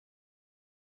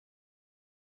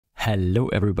Hello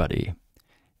everybody!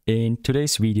 In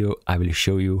today's video I will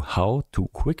show you how to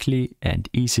quickly and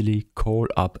easily call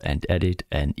up and edit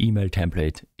an email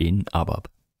template in ABAP.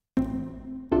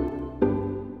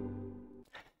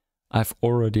 I've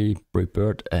already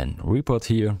prepared a report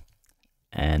here,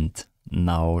 and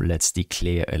now let's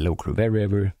declare a local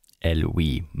variable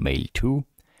lv_mail2.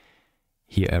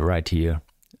 Here I write here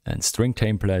a string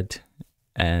template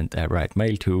and I write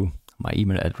mail2, my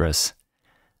email address.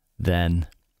 Then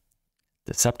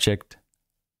the subject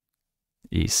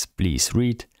is please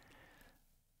read.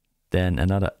 Then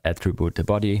another attribute, the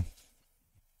body,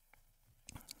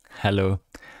 hello.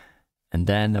 And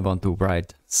then I want to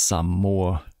write some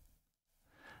more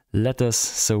letters,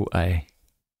 so I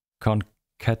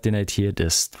concatenate here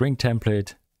the string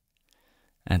template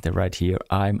and I write here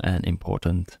I'm an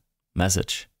important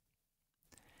message.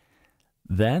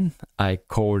 Then I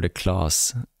call the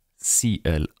class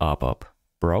CLABAP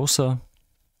browser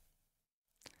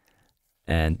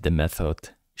and the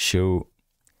method show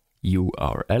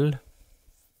URL.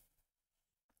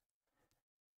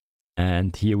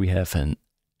 And here we have an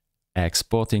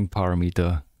exporting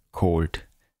parameter called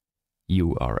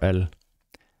URL.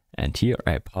 And here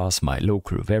I pass my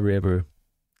local variable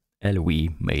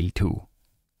lv_mail2.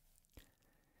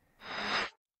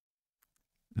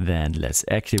 Then let's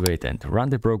activate and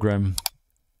run the program.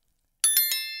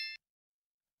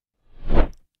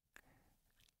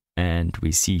 And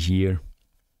we see here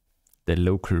the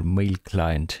local mail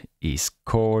client is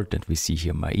called, and we see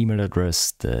here my email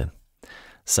address, the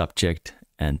subject,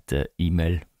 and the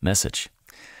email message.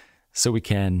 So we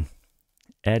can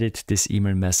edit this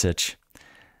email message.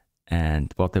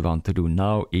 And what I want to do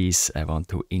now is I want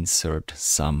to insert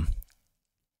some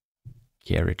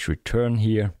carriage return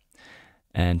here.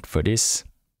 And for this,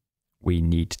 we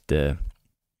need the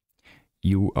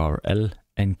URL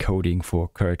encoding for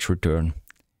carriage return.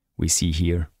 We see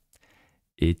here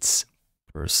it's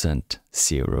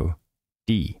 %0d.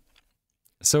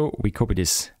 So we copy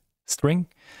this string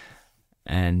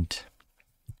and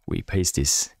we paste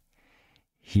this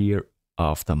here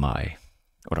after my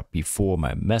or before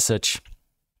my message,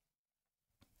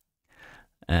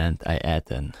 and I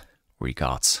add an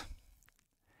regards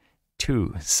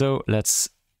to. So let's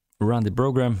run the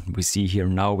program. We see here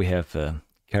now we have a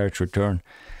carriage return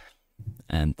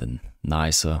and a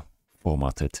nicer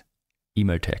formatted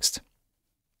email text.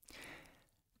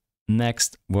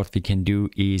 Next, what we can do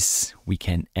is we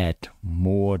can add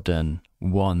more than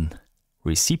one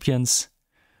recipients.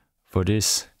 For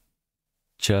this,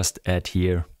 just add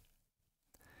here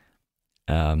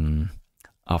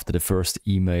after the first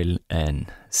email an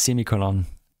semicolon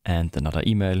and another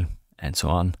email and so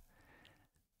on.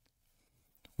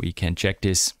 We can check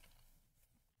this.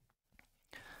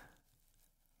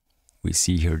 We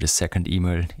see here the second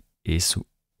email is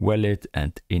valid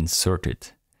and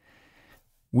inserted.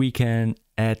 We can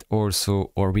add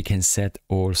also, or we can set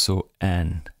also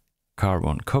an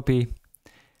carbon copy.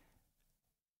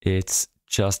 It's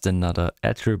just another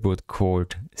attribute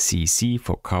called CC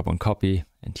for carbon copy,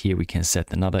 and here we can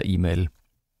set another email.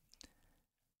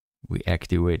 We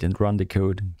activate and run the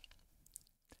code,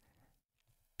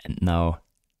 and now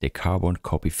the carbon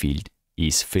copy field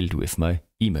is filled with my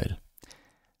email.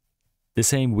 The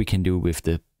same we can do with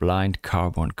the blind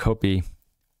carbon copy.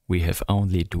 We have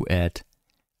only to add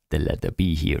the letter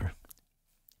B here,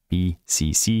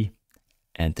 BCC,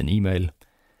 and an email.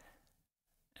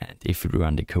 And if we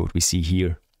run the code, we see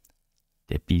here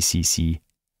the BCC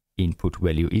input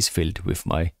value is filled with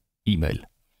my email.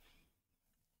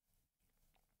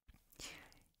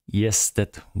 Yes,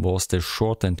 that was the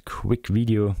short and quick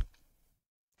video.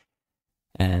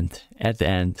 And at the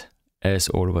end, as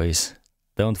always,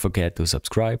 don't forget to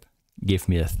subscribe, give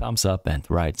me a thumbs up and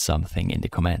write something in the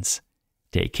comments.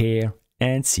 Take care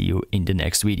and see you in the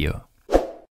next video.